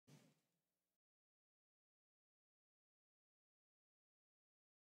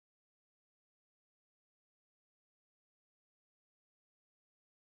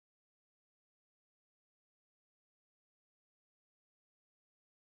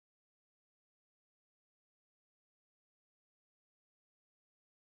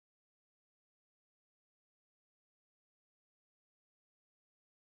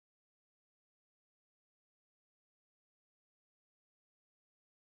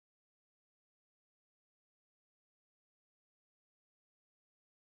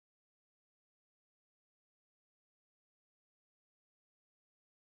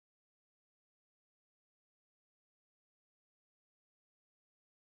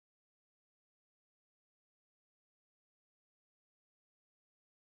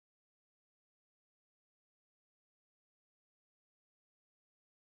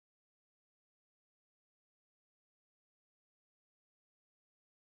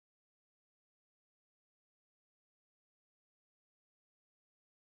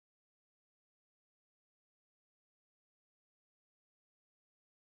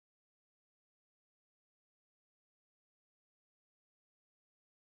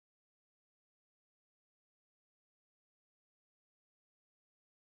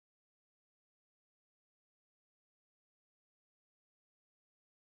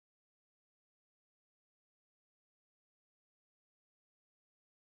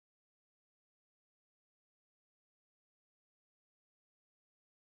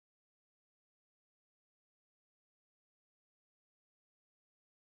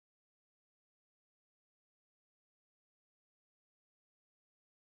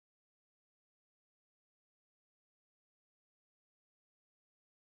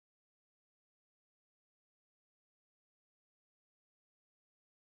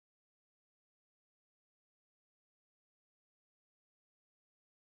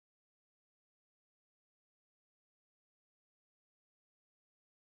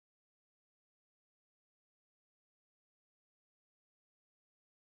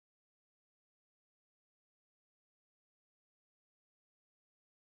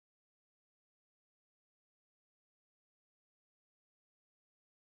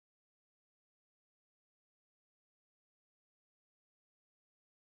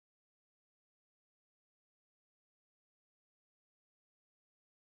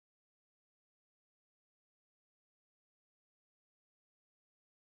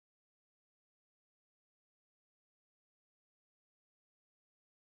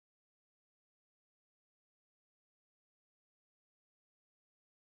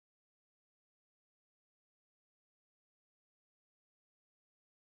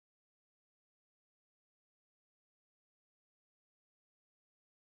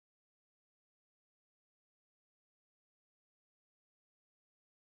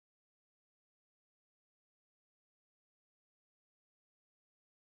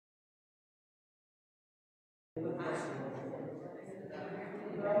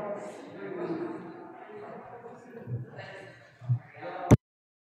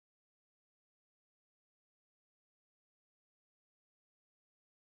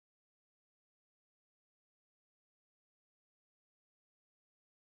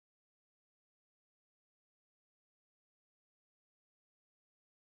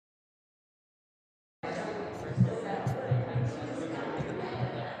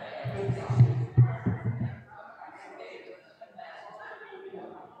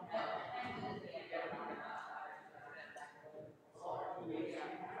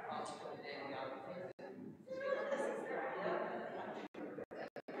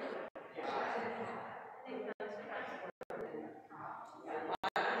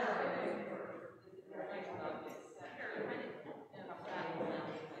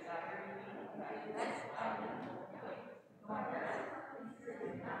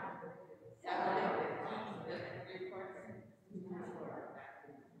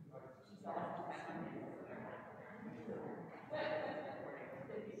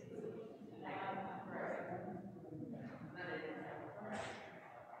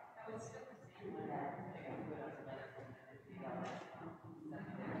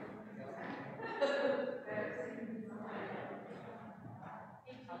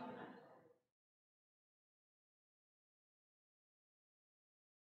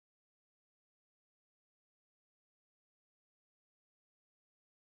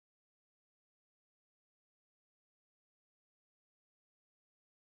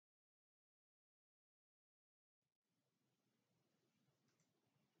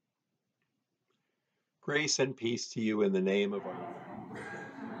Grace and peace to you in the name of our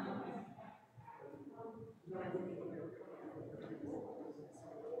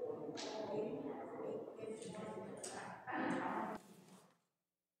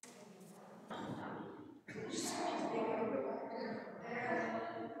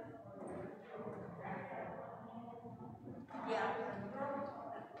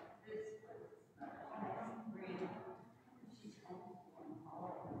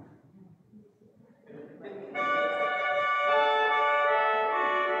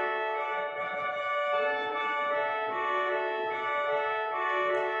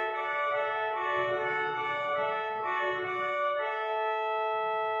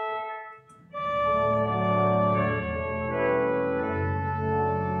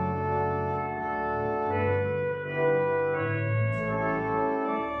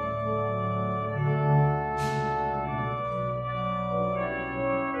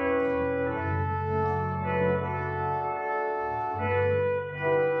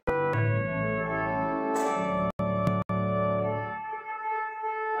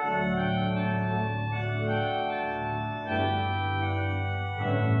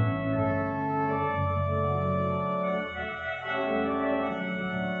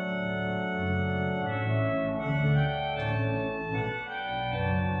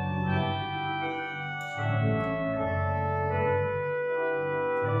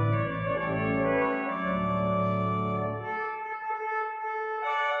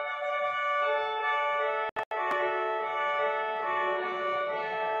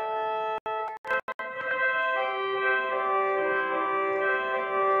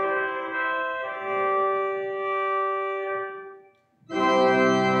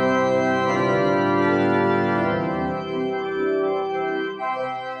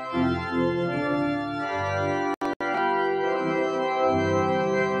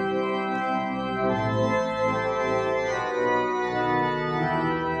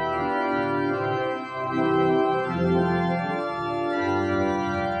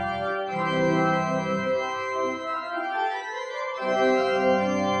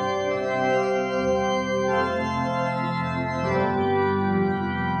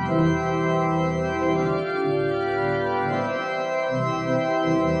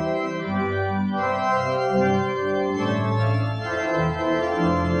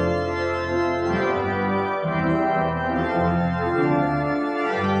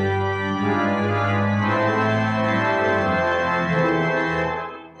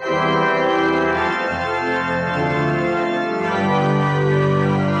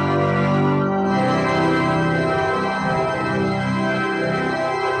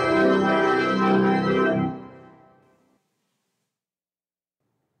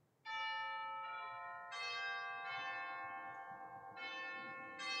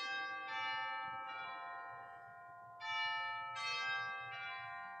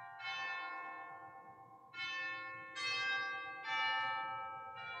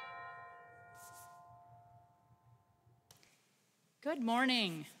Good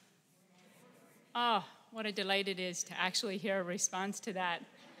morning. Oh, what a delight it is to actually hear a response to that.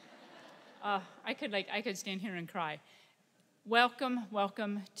 I could stand here and cry. Welcome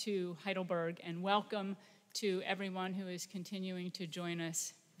to Heidelberg, and welcome to everyone who is continuing to join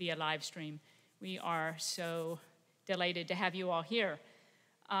us via live stream. We are so delighted to have you all here.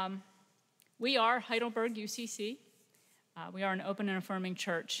 We are Heidelberg UCC. We are an open and affirming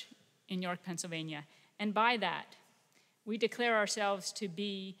church in York, Pennsylvania. And by that, we declare ourselves to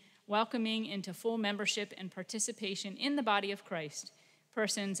be welcoming into full membership and participation in the body of Christ,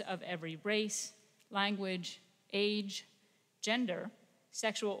 persons of every race, language, age, gender,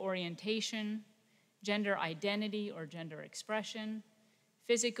 sexual orientation, gender identity or gender expression,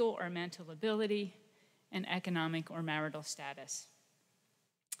 physical or mental ability, and economic or marital status.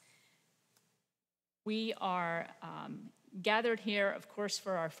 We are gathered here, of course,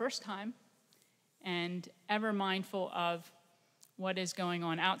 for our first time, and ever mindful of what is going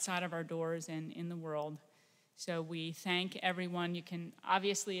on outside of our doors and in the world. So we thank everyone.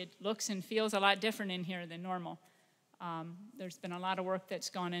 Obviously, it looks and feels a lot different in here than normal. There's been a lot of work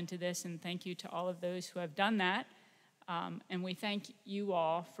that's gone into this, and thank you to all of those who have done that. And we thank you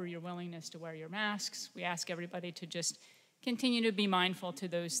all for your willingness to wear your masks. We ask everybody to just continue to be mindful to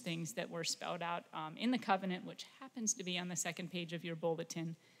those things that were spelled out in the covenant, which happens to be on the second page of your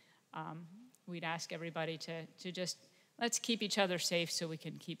bulletin. We'd ask everybody to just, let's keep each other safe so we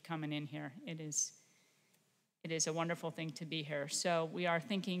can keep coming in here. It is a wonderful thing to be here. So we are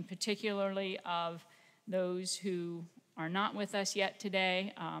thinking particularly of those who are not with us yet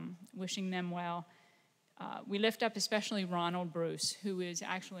today, wishing them well. We lift up especially Ronald Bruce, who is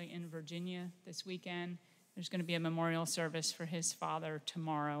actually in Virginia this weekend. There's going to be a memorial service for his father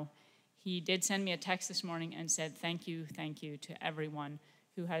tomorrow. He did send me a text this morning and said, thank you to everyone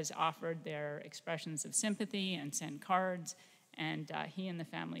who has offered their expressions of sympathy and sent cards, and he and the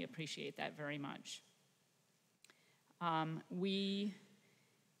family appreciate that very much. We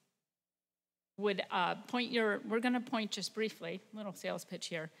would we're going to point just briefly, little sales pitch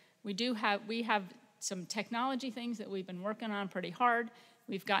here. We have some technology things that we've been working on pretty hard.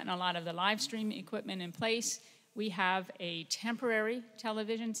 We've gotten a lot of the live stream equipment in place. We have a temporary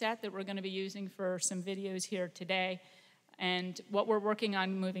television set that we're going to be using for some videos here today. And what we're working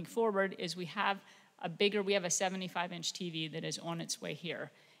on moving forward is we have a 75-inch TV that is on its way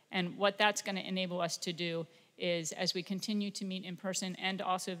here. And what that's going to enable us to do is, as we continue to meet in person and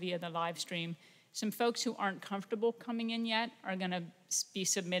also via the live stream, some folks who aren't comfortable coming in yet are going to be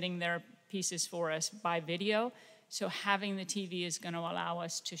submitting their pieces for us by video. So having the TV is going to allow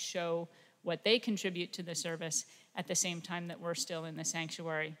us to show what they contribute to the service at the same time that we're still in the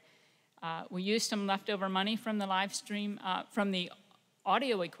sanctuary. We used some leftover money from the live stream, from the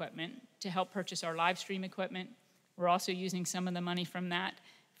audio equipment to help purchase our live stream equipment. We're also using some of the money from that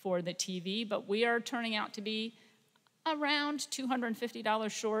for the TV, but we are turning out to be around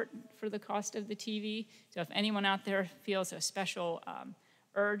 $250 short for the cost of the TV. So if anyone out there feels a special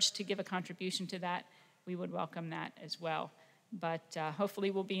urge to give a contribution to that, we would welcome that as well. But hopefully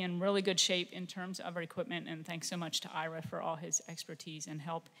we'll be in really good shape in terms of our equipment, and thanks so much to Ira for all his expertise and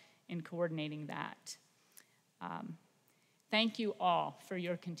help in coordinating that. Thank you all for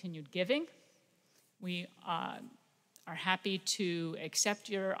your continued giving. We are happy to accept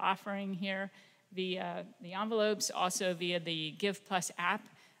your offering here via the envelopes, also via the Give Plus app.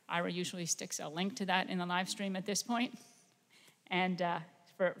 Ira usually sticks a link to that in the live stream at this point. And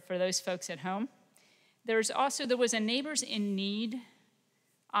for those folks at home. There was a Neighbors in Need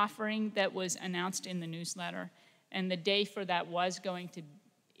offering that was announced in the newsletter, and the day for that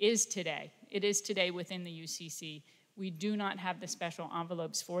is today. It is today within the UCC. We do not have the special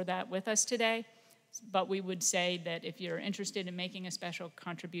envelopes for that with us today, but we would say that if you're interested in making a special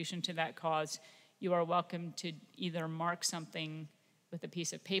contribution to that cause, you are welcome to either mark something with a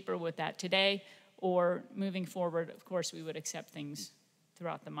piece of paper with that today, or moving forward, of course, we would accept things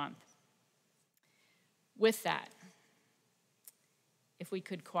throughout the month. With that, if we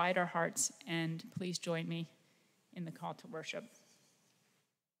could quiet our hearts and please join me in the call to worship.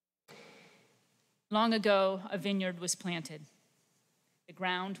 Long ago, a vineyard was planted. The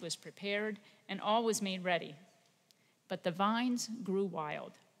ground was prepared and all was made ready. But the vines grew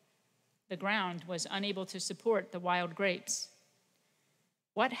wild. The ground was unable to support the wild grapes.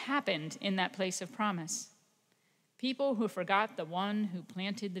 What happened in that place of promise? People who forgot the one who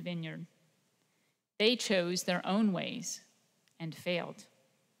planted the vineyard. They chose their own ways and failed.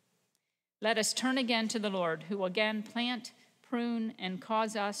 Let us turn again to the Lord, who will again plant, prune, and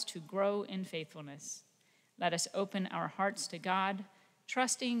cause us to grow in faithfulness. Let us open our hearts to God,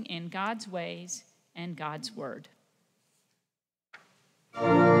 trusting in God's ways and God's word.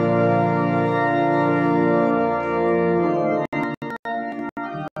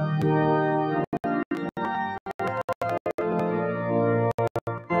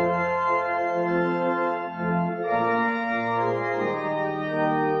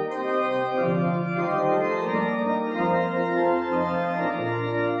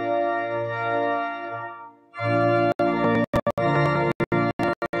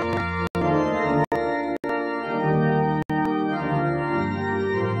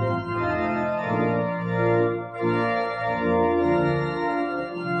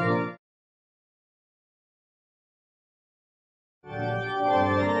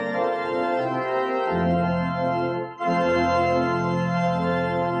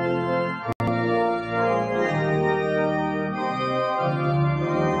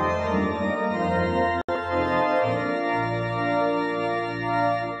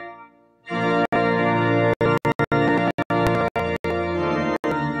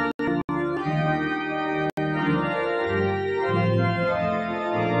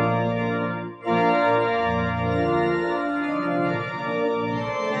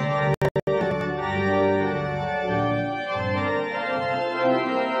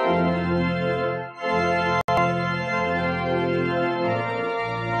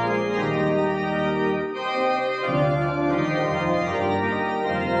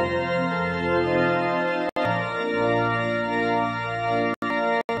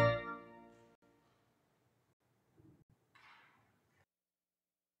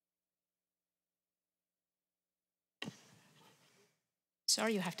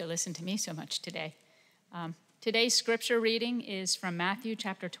 Sorry you have to listen to me so much today. Today's scripture reading is from Matthew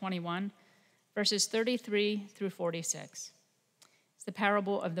chapter 21, verses 33 through 46. It's the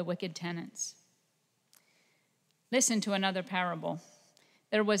parable of the wicked tenants. Listen to another parable.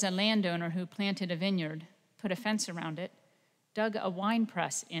 There was a landowner who planted a vineyard, put a fence around it, dug a wine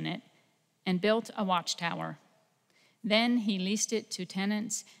press in it, and built a watchtower. Then he leased it to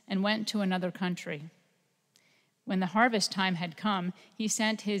tenants and went to another country. When the harvest time had come, he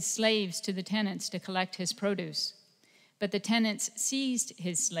sent his slaves to the tenants to collect his produce. But the tenants seized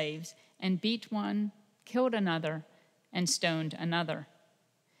his slaves and beat one, killed another, and stoned another.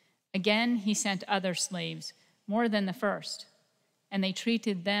 Again, he sent other slaves, more than the first, and they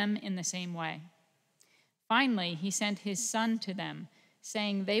treated them in the same way. Finally, he sent his son to them,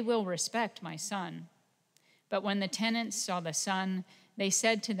 saying, "They will respect my son." But when the tenants saw the son, they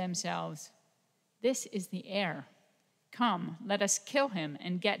said to themselves, "This is the heir. Come, let us kill him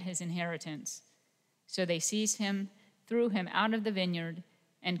and get his inheritance." So they seized him, threw him out of the vineyard,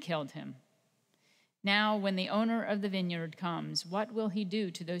 and killed him. Now, when the owner of the vineyard comes, what will he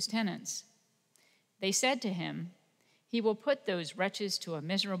do to those tenants? They said to him, "He will put those wretches to a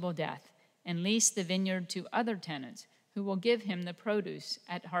miserable death and lease the vineyard to other tenants who will give him the produce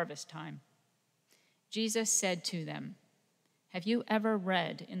at harvest time." Jesus said to them, "Have you ever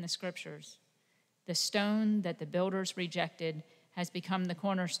read in the scriptures, 'The stone that the builders rejected has become the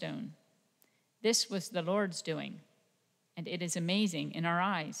cornerstone'? This was the Lord's doing, and it is amazing in our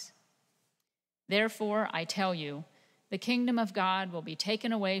eyes. Therefore, I tell you, the kingdom of God will be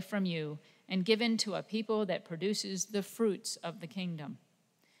taken away from you and given to a people that produces the fruits of the kingdom.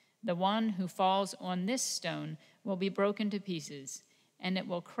 The one who falls on this stone will be broken to pieces, and it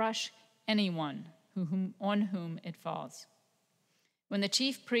will crush anyone on whom it falls." When the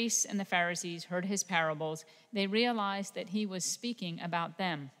chief priests and the Pharisees heard his parables, they realized that he was speaking about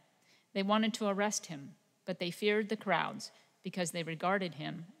them. They wanted to arrest him, but they feared the crowds because they regarded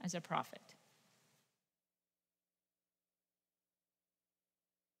him as a prophet.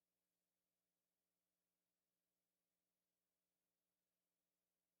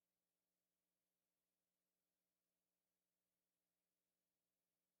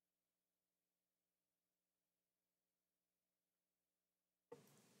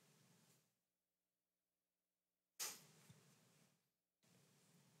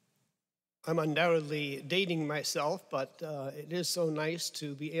 I'm undoubtedly dating myself, but it is so nice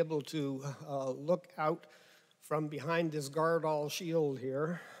to be able to look out from behind this guard-all shield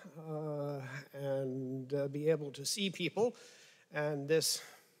here and be able to see people. And this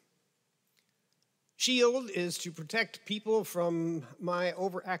shield is to protect people from my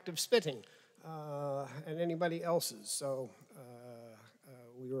overactive spitting and anybody else's. So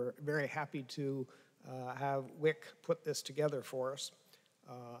we were very happy to have WIC put this together for us.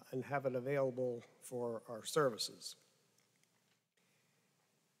 And have it available for our services.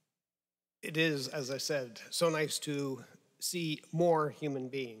 It is, as I said, so nice to see more human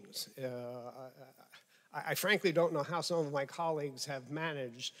beings. I frankly don't know how some of my colleagues have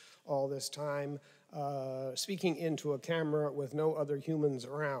managed all this time speaking into a camera with no other humans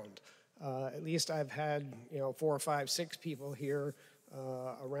around. At least I've had 4, 5, 6 people here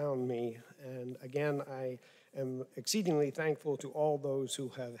around me, and again, I am exceedingly thankful to all those who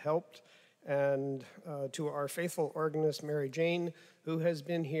have helped, and to our faithful organist, Mary Jane, who has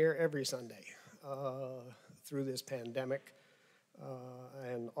been here every Sunday through this pandemic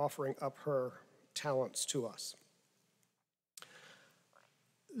and offering up her talents to us.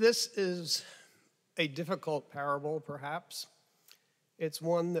 This is a difficult parable, perhaps. It's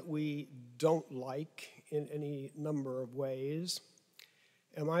one that we don't like in any number of ways.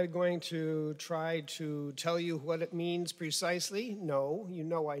 Am I going to try to tell you what it means precisely? No, you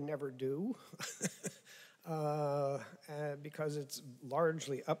know I never do, because it's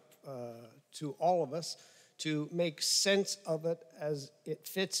largely up to all of us to make sense of it as it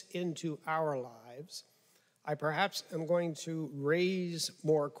fits into our lives. I perhaps am going to raise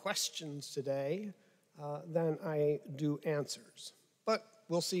more questions today than I do answers, but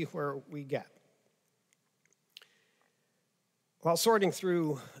we'll see where we get. While sorting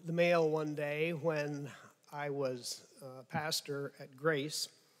through the mail one day when I was pastor at Grace,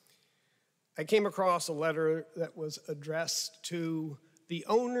 I came across a letter that was addressed to the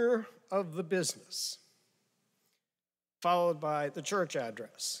owner of the business, followed by the church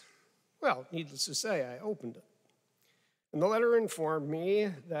address. Well, needless to say, I opened it. And the letter informed me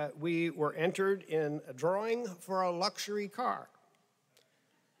that we were entered in a drawing for a luxury car.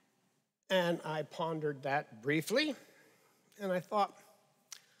 And I pondered that briefly. And I thought,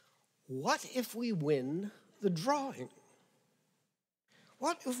 what if we win the drawing?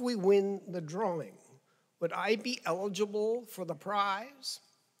 What if we win the drawing? Would I be eligible for the prize?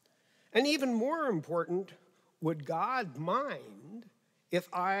 And even more important, would God mind if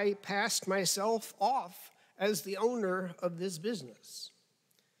I passed myself off as the owner of this business?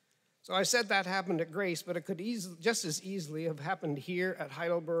 So I said that happened at Grace, but it could just as easily have happened here at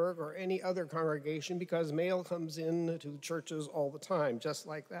Heidelberg or any other congregation, because mail comes in to churches all the time, just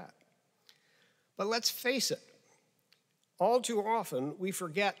like that. But let's face it, all too often we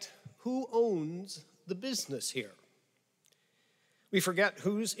forget who owns the business here. We forget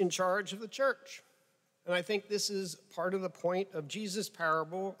who's in charge of the church. And I think this is part of the point of Jesus'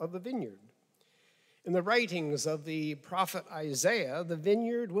 parable of the vineyard. In the writings of the prophet Isaiah, the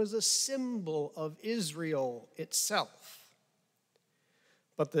vineyard was a symbol of Israel itself.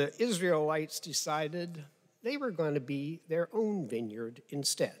 But the Israelites decided they were going to be their own vineyard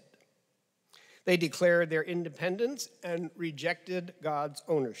instead. They declared their independence and rejected God's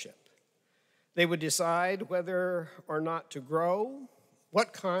ownership. They would decide whether or not to grow,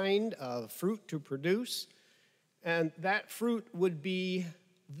 what kind of fruit to produce, and that fruit would be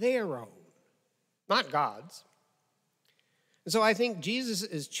their own, not God's. And so I think Jesus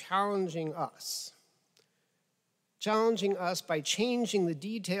is challenging us by changing the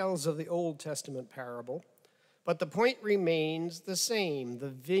details of the Old Testament parable, but the point remains the same. The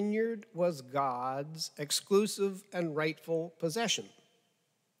vineyard was God's exclusive and rightful possession,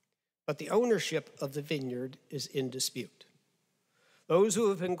 but the ownership of the vineyard is in dispute. Those who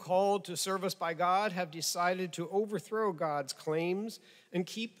have been called to service by God have decided to overthrow God's claims and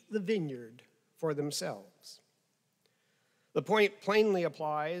keep the vineyard for themselves. The point plainly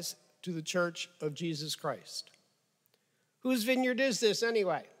applies to the Church of Jesus Christ. Whose vineyard is this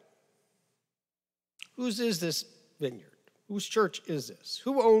anyway? Whose is this vineyard? Whose church is this?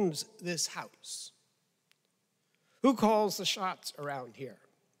 Who owns this house? Who calls the shots around here?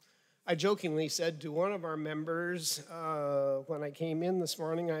 I jokingly said to one of our members when I came in this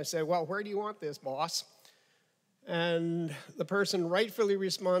morning, I said, well, where do you want this, boss? And the person rightfully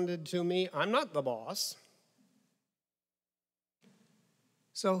responded to me, I'm not the boss.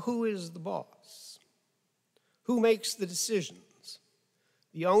 So who is the boss? Who makes the decisions?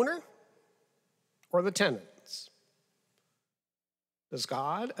 The owner or the tenants? Does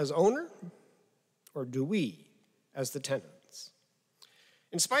God as owner, or do we as the tenants?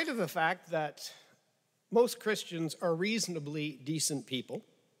 In spite of the fact that most Christians are reasonably decent people,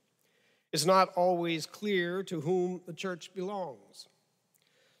 it's not always clear to whom the church belongs.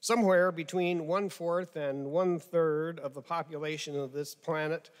 Somewhere between 1/4 and 1/3 of the population of this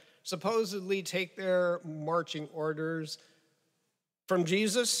planet supposedly take their marching orders from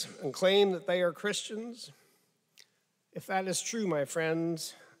Jesus and claim that they are Christians. If that is true, my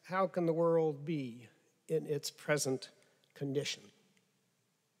friends, how can the world be in its present condition?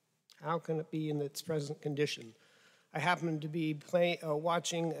 How can it be in its present condition? I happened to be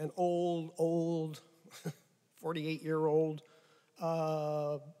watching an old 48-year-old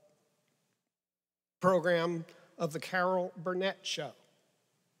program of the Carol Burnett Show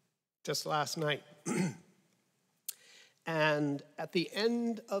just last night. And at the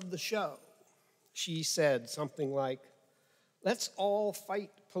end of the show, she said something like, let's all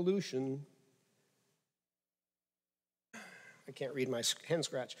fight pollution. I can't read my hand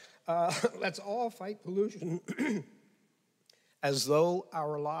scratch. Let's all fight pollution as though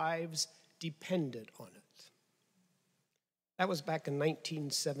our lives depended on it. That was back in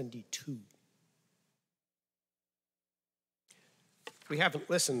 1972. We haven't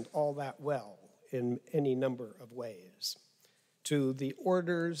listened all that well in any number of ways to the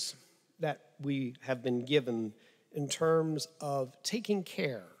orders that we have been given in terms of taking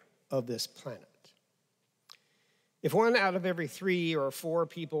care of this planet. If 1 out of every 3 or 4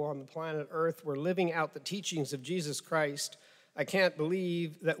 people on the planet Earth were living out the teachings of Jesus Christ, I can't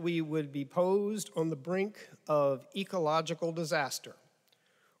believe that we would be posed on the brink of ecological disaster,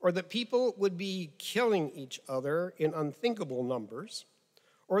 or that people would be killing each other in unthinkable numbers,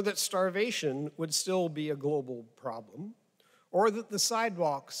 or that starvation would still be a global problem, or that the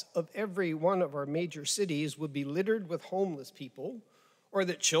sidewalks of every one of our major cities would be littered with homeless people, or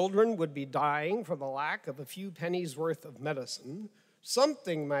that children would be dying for the lack of a few pennies worth of medicine.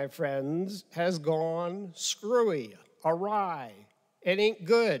 Something, my friends, has gone screwy, awry. It ain't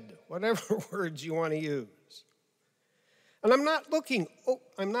good, whatever words you want to use. And I'm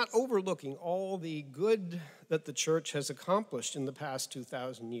not overlooking all the good that the church has accomplished in the past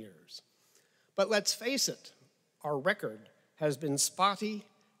 2,000 years. But let's face it, our record has been spotty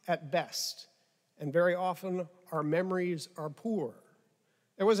at best, and very often our memories are poor.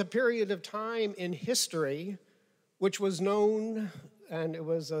 There was a period of time in history which was known and it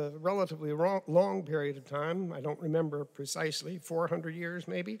was a relatively long period of time. I don't remember precisely, 400 years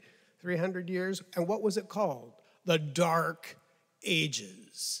maybe, 300 years. And what was it called? The Dark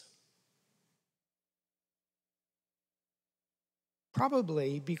Ages.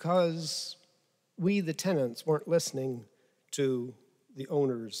 Probably because we, the tenants, weren't listening to the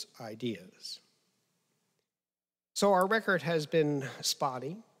owner's ideas. So our record has been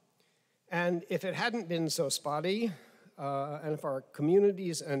spotty. And if it hadn't been so spotty, and if our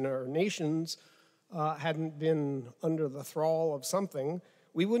communities and our nations hadn't been under the thrall of something,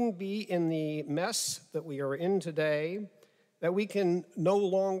 we wouldn't be in the mess that we are in today, that we can no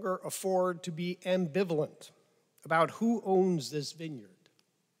longer afford to be ambivalent about who owns this vineyard.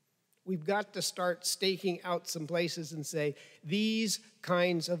 We've got to start staking out some places and say, these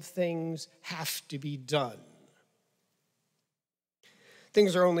kinds of things have to be done.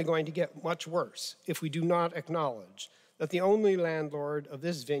 Things are only going to get much worse if we do not acknowledge that the only landlord of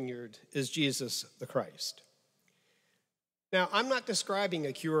this vineyard is Jesus the Christ. Now, I'm not describing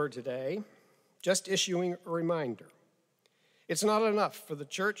a cure today, just issuing a reminder. It's not enough for the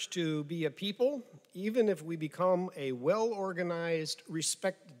church to be a people, even if we become a well-organized,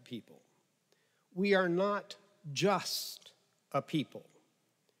 respected people. We are not just a people.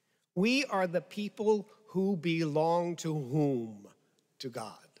 We are the people who belong to whom? To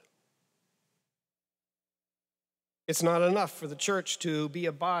God. It's not enough for the church to be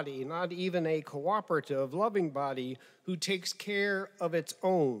a body, not even a cooperative, loving body who takes care of its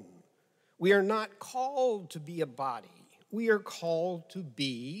own. We are not called to be a body. We are called to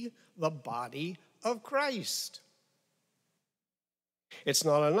be the body of Christ. It's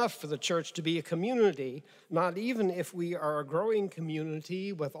not enough for the church to be a community, not even if we are a growing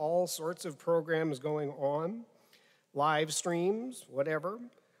community with all sorts of programs going on, live streams, whatever.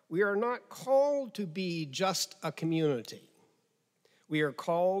 We are not called to be just a community. We are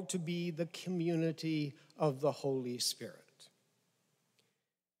called to be the community of the Holy Spirit.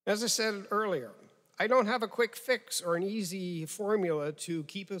 As I said earlier, I don't have a quick fix or an easy formula to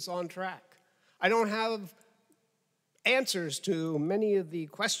keep us on track. I don't have answers to many of the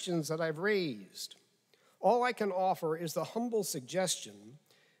questions that I've raised. All I can offer is the humble suggestion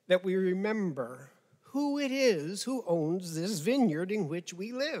that we remember who it is who owns this vineyard in which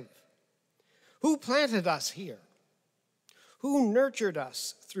we live. Who planted us here? Who nurtured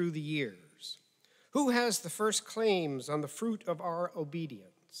us through the years? Who has the first claims on the fruit of our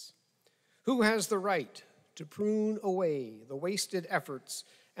obedience? Who has the right to prune away the wasted efforts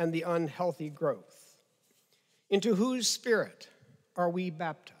and the unhealthy growth? Into whose spirit are we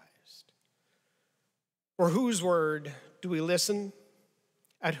baptized? For whose word do we listen?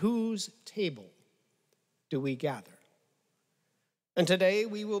 At whose table do we gather? And today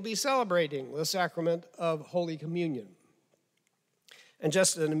we will be celebrating the sacrament of Holy Communion. And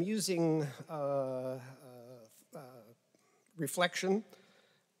just an amusing reflection,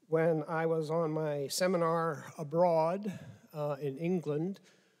 when I was on my seminar abroad in England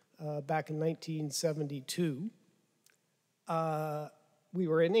back in 1972, we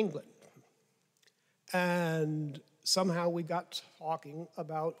were in England. And somehow we got talking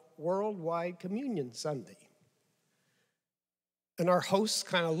about Worldwide Communion Sunday. And our hosts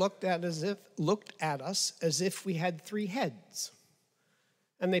kind of looked at us as if we had three heads.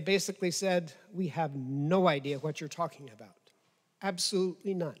 And they basically said, we have no idea what you're talking about.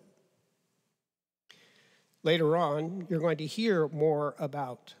 Absolutely none. Later on, you're going to hear more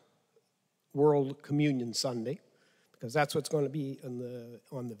about World Communion Sunday, because that's what's going to be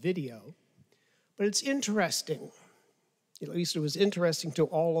on the video. But it's interesting, at least it was interesting to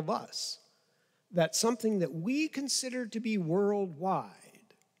all of us, that something that we considered to be worldwide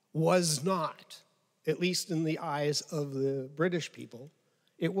was not, at least in the eyes of the British people,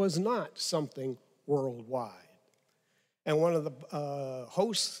 it was not something worldwide. And one of the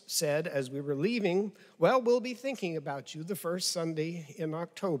hosts said, as we were leaving, well, we'll be thinking about you the first Sunday in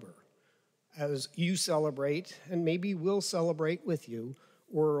October as you celebrate, and maybe we'll celebrate with you,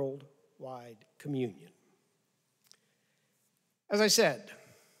 Worldwide Communion. As I said,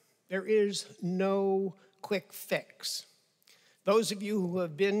 there is no quick fix. Those of you who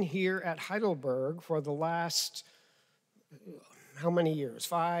have been here at Heidelberg for the last, how many years?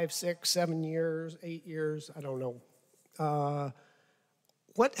 5, 6, 7 years, 8 years? I don't know.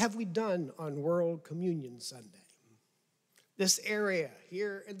 What have we done on World Communion Sunday? This area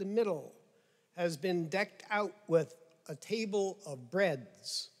here in the middle has been decked out with a table of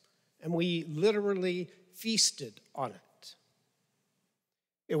breads, and we literally feasted on it.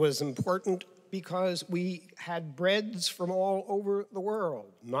 It was important because we had breads from all over the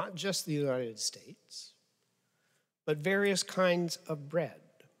world, not just the United States, but various kinds of bread.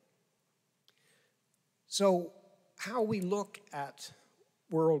 So how we look at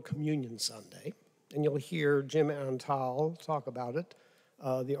World Communion Sunday, and you'll hear Jim Antal talk about it,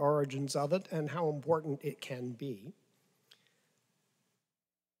 the origins of it, and how important it can be.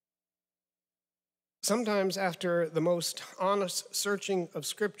 Sometimes after the most honest searching of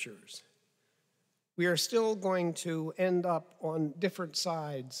scriptures, we are still going to end up on different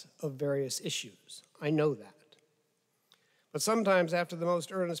sides of various issues. I know that. But sometimes after the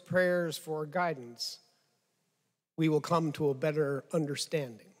most earnest prayers for guidance, we will come to a better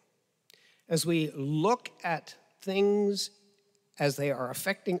understanding. As we look at things as they are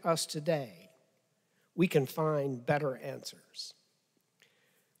affecting us today, we can find better answers.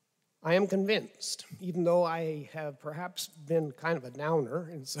 I am convinced, even though I have perhaps been kind of a downer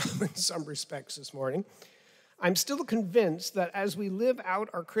in some respects this morning, I'm still convinced that as we live out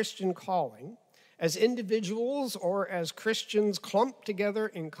our Christian calling, as individuals or as Christians clumped together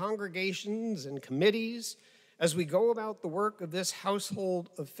in congregations and committees, as we go about the work of this household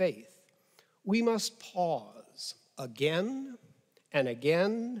of faith, we must pause again and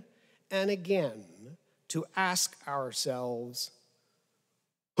again and again to ask ourselves,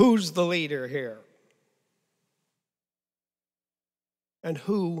 who's the leader here? And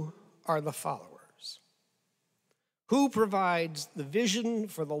who are the followers? Who provides the vision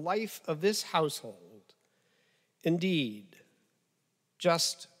for the life of this household? Indeed,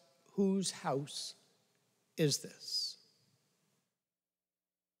 just whose house is this?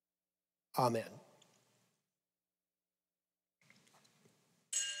 Amen.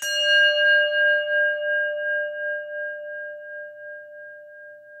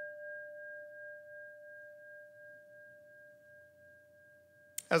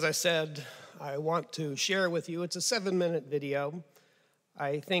 As I said, I want to share with you, it's a 7-minute video.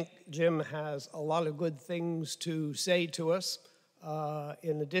 I think Jim has a lot of good things to say to us.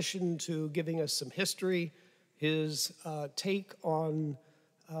 In addition to giving us some history, his take on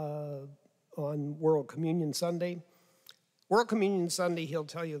World Communion Sunday. World Communion Sunday, he'll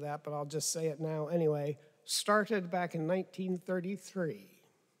tell you that, but I'll just say it now anyway, started back in 1933,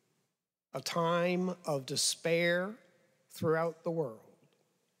 a time of despair throughout the world.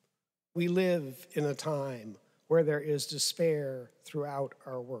 We live in a time where there is despair throughout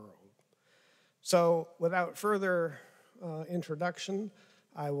our world. So without further introduction,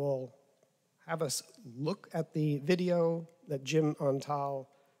 I will have us look at the video that Jim Antal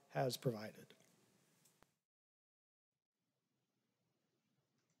has provided.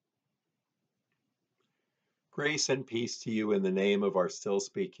 Grace and peace to you in the name of our still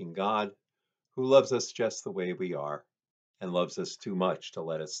speaking God, who loves us just the way we are and loves us too much to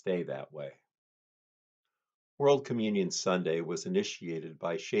let us stay that way. World Communion Sunday was initiated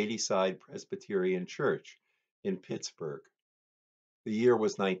by Shadyside Presbyterian Church in Pittsburgh. The year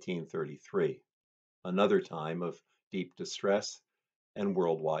was 1933, another time of deep distress and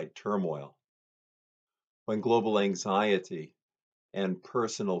worldwide turmoil, when global anxiety and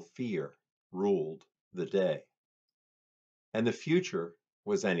personal fear ruled the day, and the future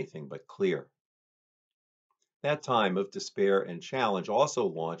was anything but clear. That time of despair and challenge also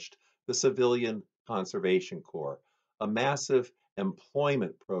launched the Civilian Conservation Corps, a massive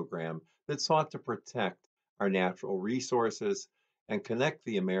employment program that sought to protect our natural resources and connect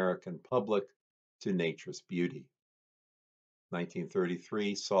the American public to nature's beauty.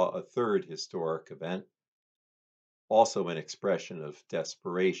 1933 saw a third historic event, also an expression of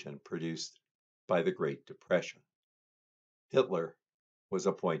desperation produced by the Great Depression. Hitler was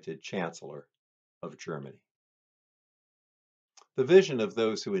appointed Chancellor of Germany. The vision of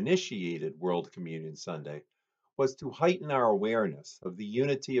those who initiated World Communion Sunday was to heighten our awareness of the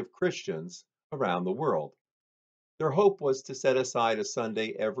unity of Christians around the world. Their hope was to set aside a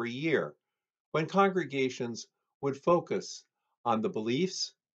Sunday every year when congregations would focus on the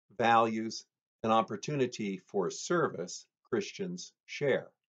beliefs, values, and opportunity for service Christians share,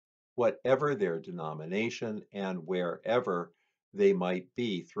 whatever their denomination and wherever they might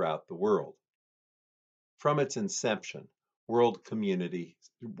be throughout the world. From its inception, World Communion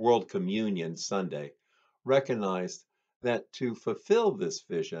Sunday recognized that to fulfill this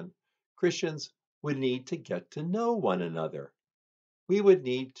vision, Christians would need to get to know one another. We would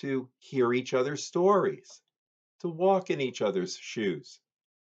need to hear each other's stories, to walk in each other's shoes,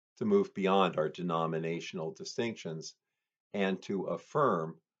 to move beyond our denominational distinctions, and to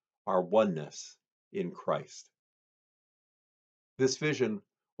affirm our oneness in Christ. This vision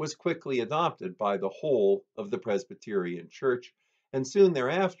was quickly adopted by the whole of the Presbyterian Church, and soon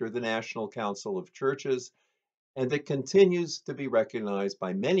thereafter the National Council of Churches and that continues to be recognized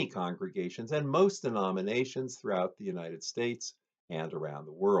by many congregations and most denominations throughout the United States and around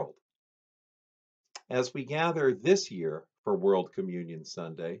the world. As we gather this year for World Communion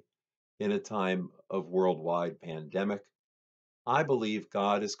Sunday, in a time of worldwide pandemic, I believe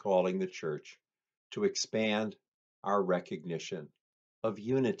God is calling the church to expand our recognition of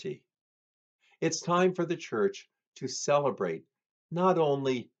unity. It's time for the church to celebrate not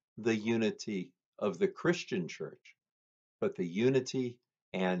only the unity of the Christian church, but the unity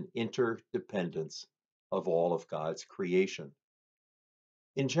and interdependence of all of God's creation.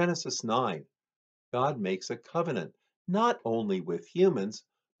 In Genesis 9, God makes a covenant not only with humans,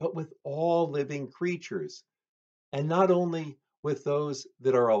 but with all living creatures, and not only with those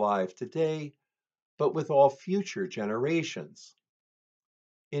that are alive today, but with all future generations.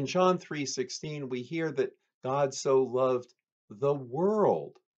 In John 3:16, we hear that God so loved the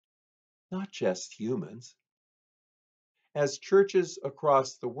world, not just humans. As churches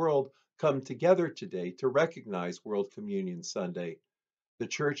across the world come together today to recognize World Communion Sunday, the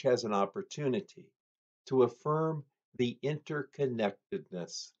church has an opportunity to affirm the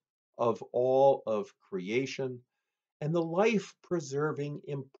interconnectedness of all of creation and the life preserving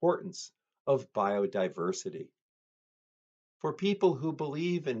importance of biodiversity. For people who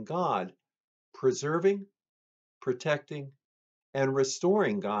believe in God, preserving, protecting, and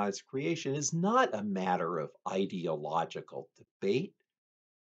restoring God's creation is not a matter of ideological debate.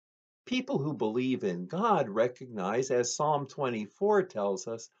 People who believe in God recognize, as Psalm 24 tells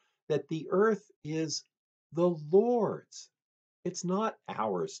us, that the earth is the Lord's. It's not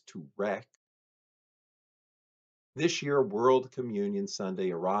ours to wreck. This year, World Communion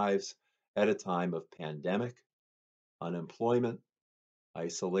Sunday arrives at a time of pandemic, unemployment,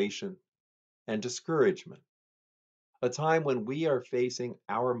 isolation, and discouragement, a time when we are facing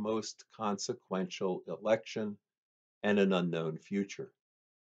our most consequential election and an unknown future.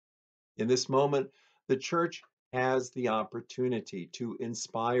 In this moment, the church has the opportunity to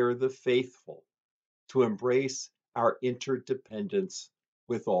inspire the faithful to embrace our interdependence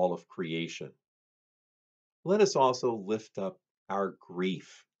with all of creation. Let us also lift up our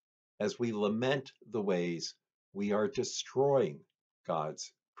grief as we lament the ways we are destroying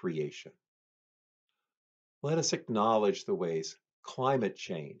God's creation. Let us acknowledge the ways climate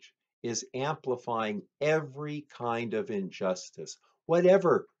change is amplifying every kind of injustice,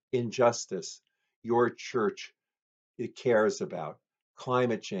 whatever injustice your church cares about.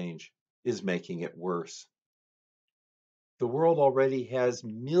 Climate change is making it worse. The world already has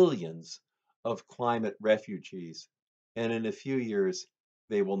millions of climate refugees, and in a few years,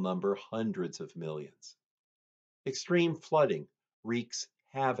 they will number hundreds of millions. Extreme flooding wreaks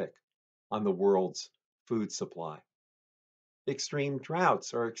havoc on the world's food supply. Extreme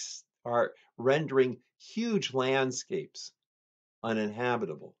droughts are rendering huge landscapes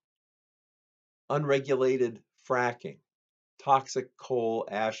uninhabitable. Unregulated fracking, toxic coal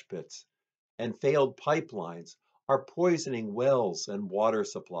ash pits, and failed pipelines are poisoning wells and water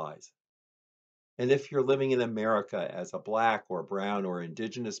supplies. And if you're living in America as a Black or brown or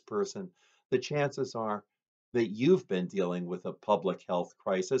indigenous person, the chances are that you've been dealing with a public health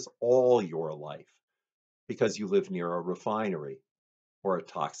crisis all your life because you live near a refinery or a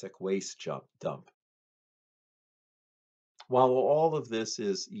toxic waste dump. While all of this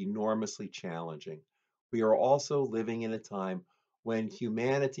is enormously challenging, we are also living in a time when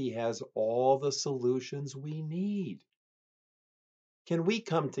humanity has all the solutions we need. Can we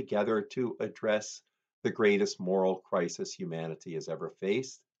come together to address the greatest moral crisis humanity has ever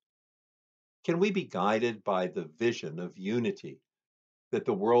faced? Can we be guided by the vision of unity that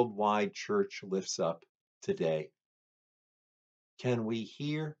the worldwide church lifts up today? Can we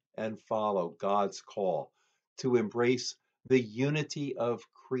hear and follow God's call to embrace the unity of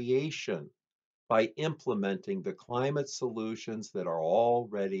creation by implementing the climate solutions that are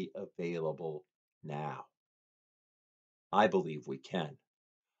already available now? I believe we can.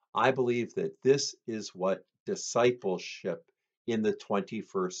 I believe that this is what discipleship in the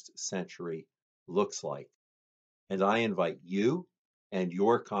 21st century looks like. And I invite you and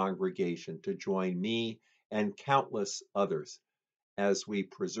your congregation to join me and countless others as we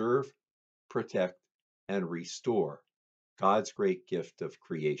preserve, protect, and restore God's great gift of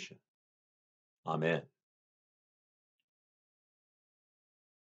creation. Amen.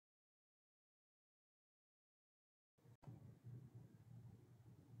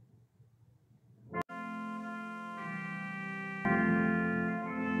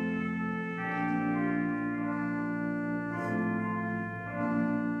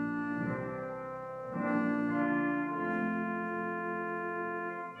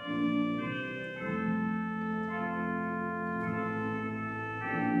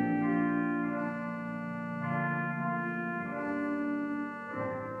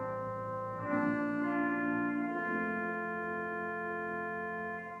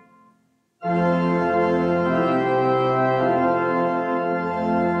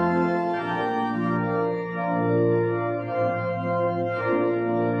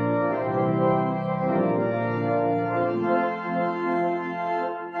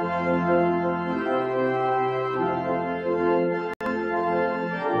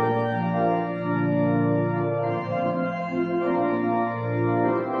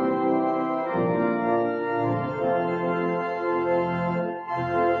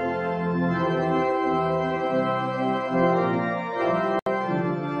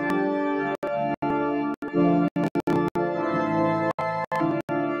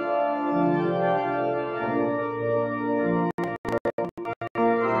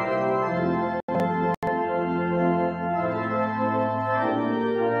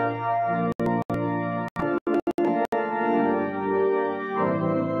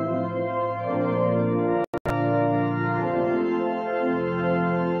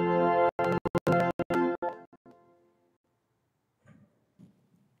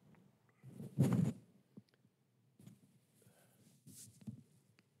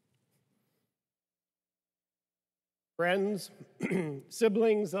 Friends,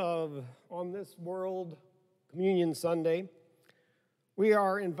 siblings of On This World Communion Sunday, we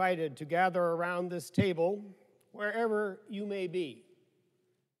are invited to gather around this table wherever you may be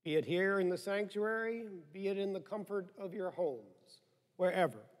it here in the sanctuary, be it in the comfort of your homes,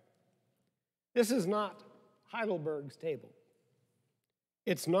 wherever. This is not Heidelberg's table.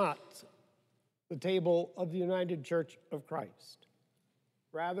 It's not the table of the United Church of Christ.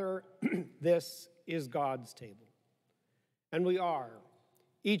 Rather, this is God's table. And we are,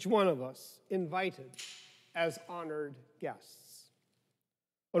 each one of us, invited as honored guests.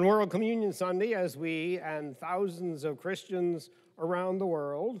 On World Communion Sunday, as we and thousands of Christians around the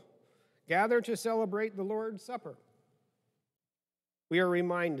world gather to celebrate the Lord's Supper, we are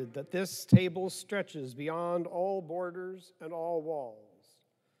reminded that this table stretches beyond all borders and all walls.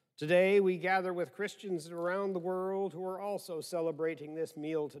 Today, we gather with Christians around the world who are also celebrating this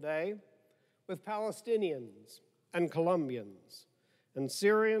meal today, with Palestinians and Colombians, and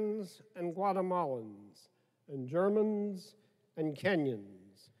Syrians and Guatemalans, and Germans and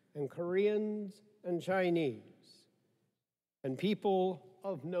Kenyans, and Koreans and Chinese, and people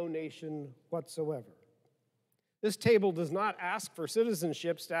of no nation whatsoever. This table does not ask for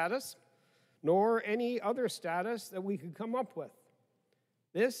citizenship status, nor any other status that we could come up with.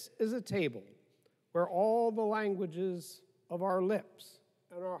 This is a table where all the languages of our lips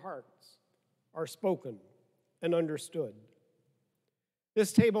and our hearts are spoken and understood.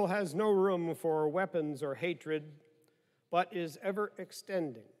 This table has no room for weapons or hatred, but is ever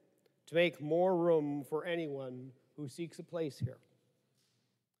extending to make more room for anyone who seeks a place here.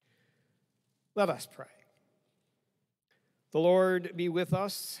 Let us pray. The Lord be with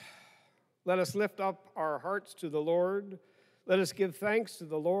us. Let us lift up our hearts to the Lord. Let us give thanks to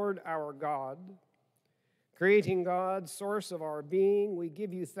the Lord our God. Creating God, source of our being, we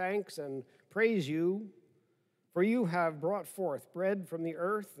give you thanks and praise you, for you have brought forth bread from the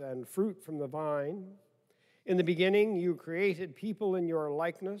earth and fruit from the vine. In the beginning, you created people in your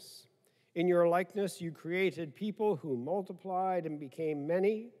likeness. In your likeness, you created people who multiplied and became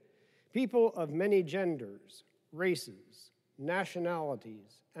many, people of many genders, races,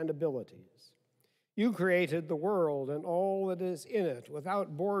 nationalities, and abilities. You created the world and all that is in it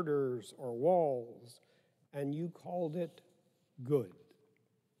without borders or walls, and you called it good.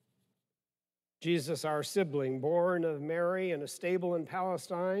 Jesus, our sibling, born of Mary in a stable in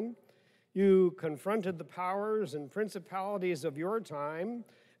Palestine, you confronted the powers and principalities of your time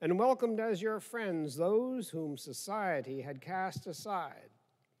and welcomed as your friends those whom society had cast aside.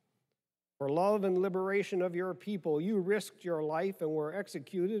 For love and liberation of your people, you risked your life and were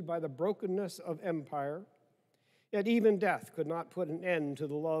executed by the brokenness of empire. Yet even death could not put an end to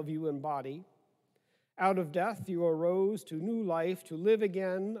the love you embody. Out of death you arose to new life, to live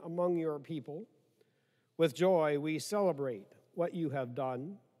again among your people. With joy we celebrate what you have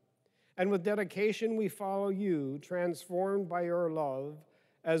done, and with dedication we follow you, transformed by your love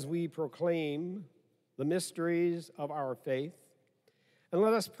as we proclaim the mysteries of our faith. And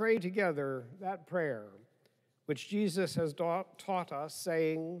let us pray together that prayer which Jesus has taught us,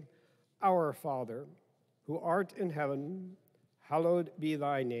 saying, Our Father, who art in heaven, hallowed be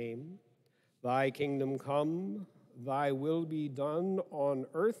thy name. Thy kingdom come, thy will be done on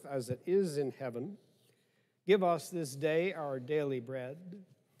earth as it is in heaven. Give us this day our daily bread,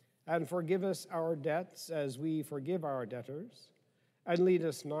 and forgive us our debts as we forgive our debtors. And lead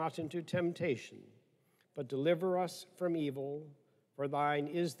us not into temptation, but deliver us from evil. For thine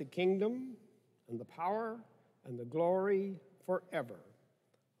is the kingdom, and the power, and the glory forever.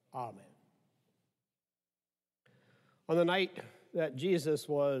 Amen. On the night that Jesus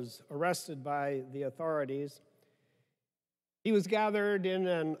was arrested by the authorities, he was gathered in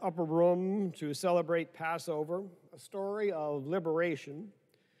an upper room to celebrate Passover, a story of liberation.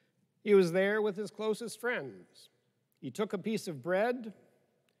 He was there with his closest friends. He took a piece of bread,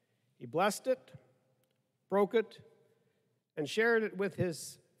 he blessed it, broke it, and shared it with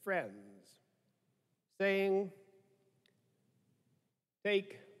his friends, saying,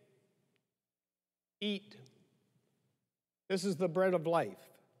 Take, eat. This is the bread of life,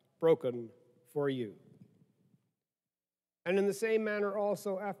 broken for you. And in the same manner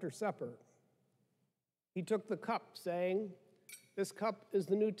also after supper, he took the cup, saying, This cup is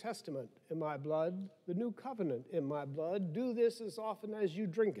the New Testament in my blood, the new covenant in my blood. Do this as often as you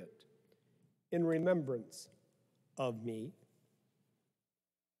drink it in remembrance of me.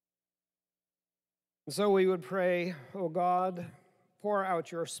 And so we would pray, O God, pour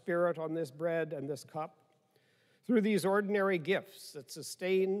out your Spirit on this bread and this cup. Through these ordinary gifts that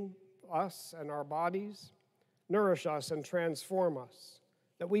sustain us and our bodies, nourish us and transform us,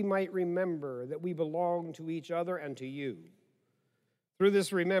 that we might remember that we belong to each other and to you. Through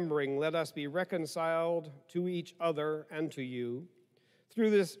this remembering, let us be reconciled to each other and to you.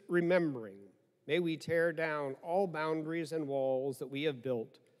 Through this remembering, may we tear down all boundaries and walls that we have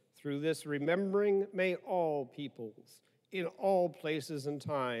built. Through this remembering, may all peoples in all places and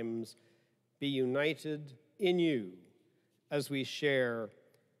times be united in you as we share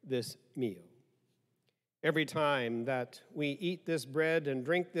this meal. Every time that we eat this bread and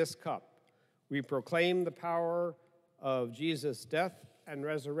drink this cup, we proclaim the power of Jesus' death and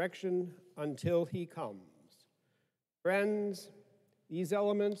resurrection until he comes. Friends, these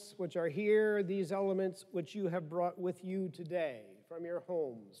elements which are here, these elements which you have brought with you today from your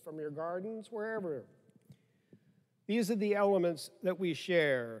homes, from your gardens, wherever, these are the elements that we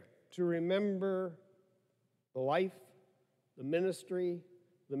share to remember the life, the ministry,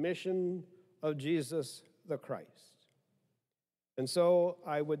 the mission of Jesus the Christ. And so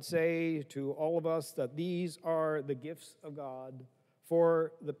I would say to all of us that these are the gifts of God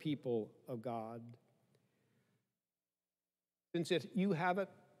for the people of God. Since you have it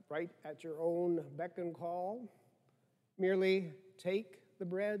right at your own beck and call, merely take the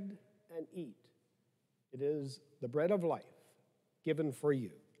bread and eat. It is the bread of life given for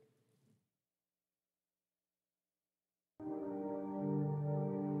you.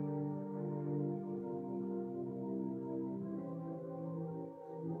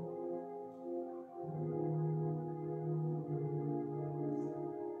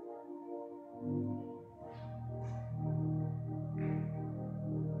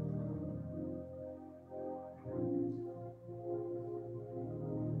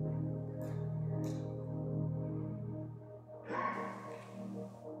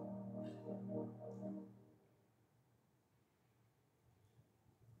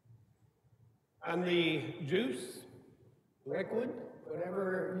 And the juice, liquid,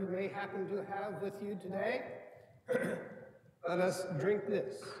 whatever you may happen to have with you today, let us drink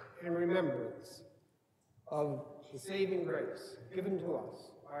this in remembrance of the saving grace given to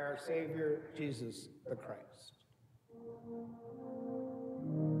us by our Savior, Jesus the Christ.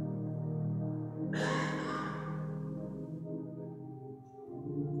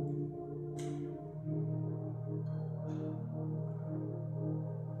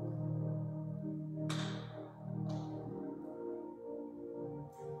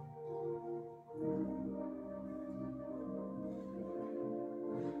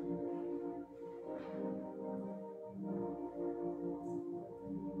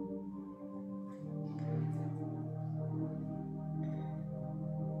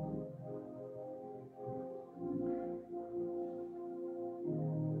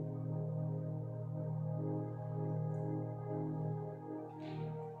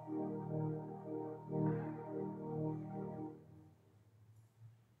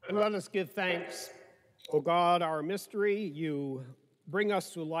 And let us give thanks. O God, our mystery, you bring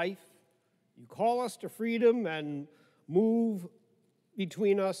us to life. You call us to freedom and move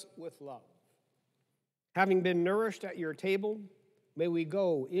between us with love. Having been nourished at your table, may we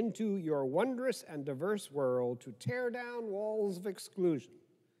go into your wondrous and diverse world to tear down walls of exclusion,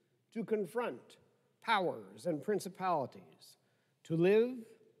 to confront powers and principalities, to live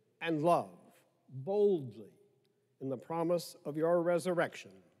and love boldly in the promise of your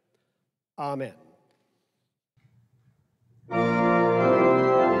resurrection. Amen.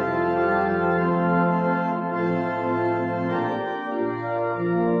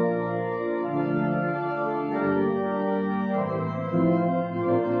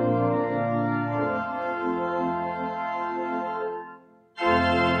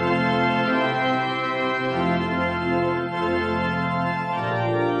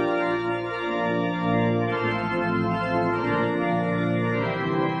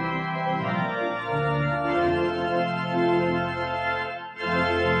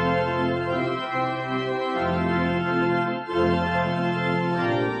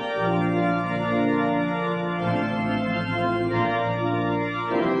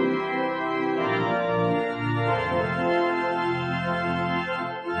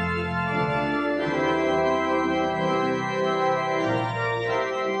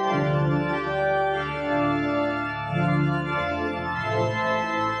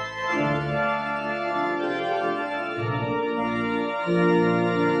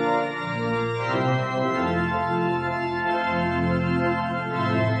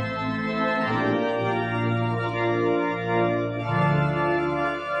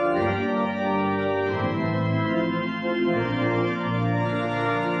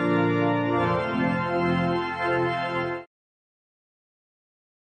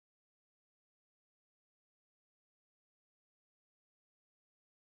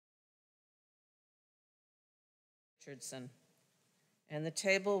 Richardson. And the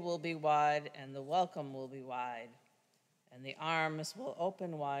table will be wide, and the welcome will be wide, and the arms will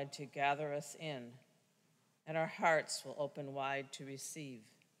open wide to gather us in, and our hearts will open wide to receive.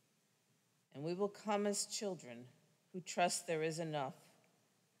 And we will come as children who trust there is enough,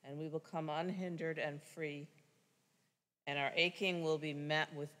 and we will come unhindered and free, and our aching will be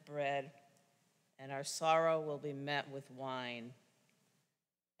met with bread, and our sorrow will be met with wine.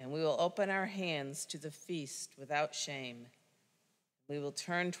 And we will open our hands to the feast without shame. We will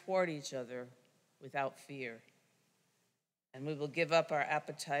turn toward each other without fear. And we will give up our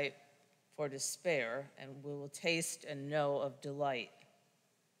appetite for despair, and we will taste and know of delight.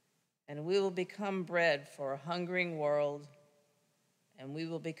 And we will become bread for a hungering world, and we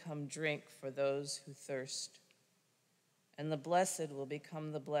will become drink for those who thirst. And the blessed will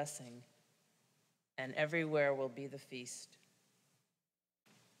become the blessing, and everywhere will be the feast.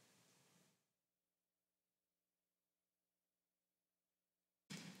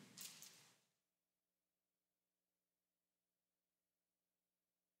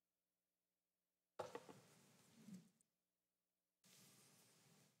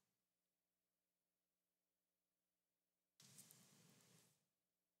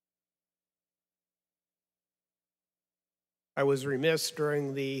 I was remiss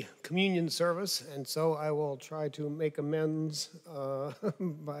during the communion service, and so I will try to make amends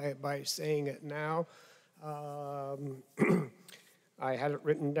by saying it now. I had it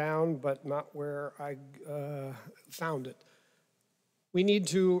written down, but not where I found it. We need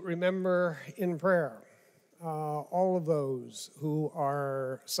to remember in prayer all of those who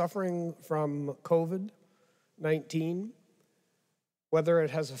are suffering from COVID-19, whether it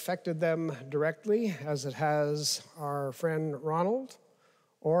has affected them directly, as it has our friend Ronald,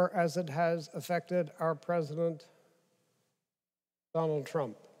 or as it has affected our President, Donald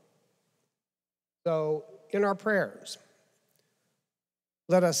Trump. So in our prayers,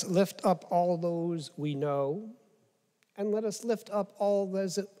 let us lift up all those we know, and let us lift up all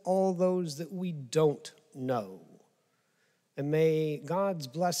those that we don't know. And may God's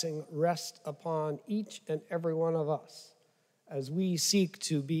blessing rest upon each and every one of us as we seek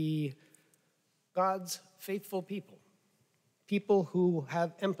to be God's faithful people, people who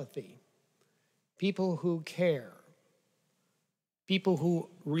have empathy, people who care, people who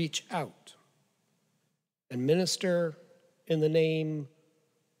reach out and minister in the name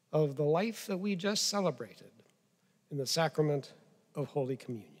of the life that we just celebrated in the sacrament of Holy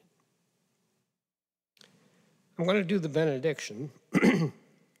Communion. I'm going to do the benediction,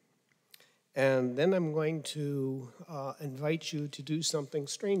 and then I'm going to invite you to do something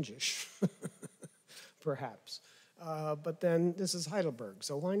strangish, perhaps. But then this is Heidelberg,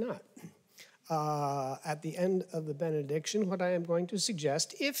 so why not? At the end of the benediction, what I am going to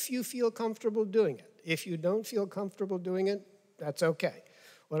suggest, if you feel comfortable doing it. If you don't feel comfortable doing it, that's okay.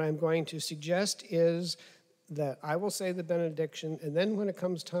 What I'm going to suggest is that I will say the benediction, and then when it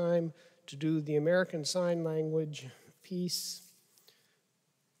comes time to do the American Sign Language, peace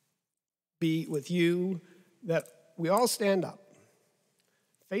be with you, that we all stand up,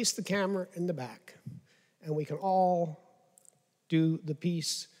 face the camera in the back, and we can all do the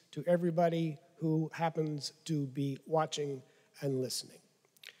peace to everybody who happens to be watching and listening.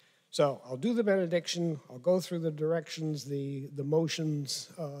 So I'll do the benediction, I'll go through the directions, the motions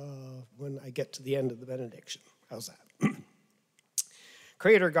when I get to the end of the benediction. How's that?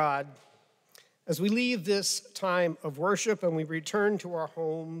 Creator God, as we leave this time of worship and we return to our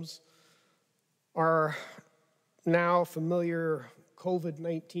homes, our now familiar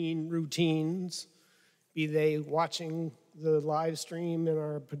COVID-19 routines, be they watching the live stream in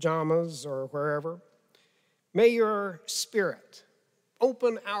our pajamas or wherever, may your Spirit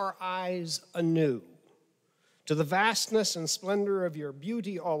open our eyes anew to the vastness and splendor of your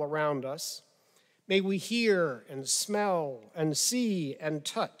beauty all around us. May we hear and smell and see and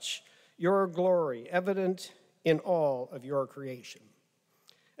touch your glory evident in all of your creation.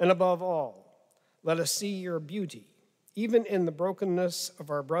 And above all, let us see your beauty, even in the brokenness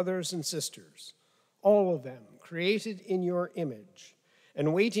of our brothers and sisters, all of them created in your image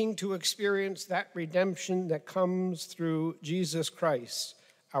and waiting to experience that redemption that comes through Jesus Christ,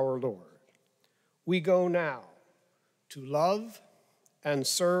 our Lord. We go now to love and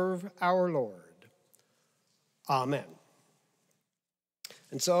serve our Lord. Amen.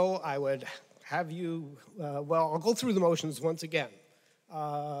 And so I would have you, I'll go through the motions once again.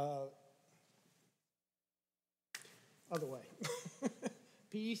 Other way.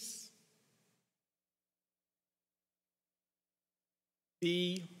 Peace.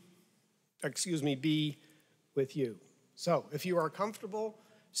 Be with you. So if you are comfortable,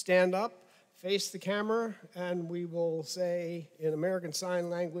 stand up, face the camera, and we will say in American Sign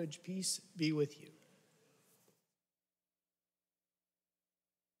Language, peace be with you.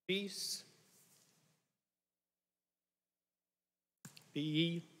 Peace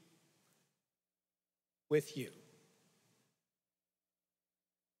be with you.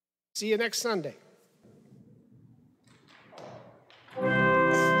 See you next Sunday.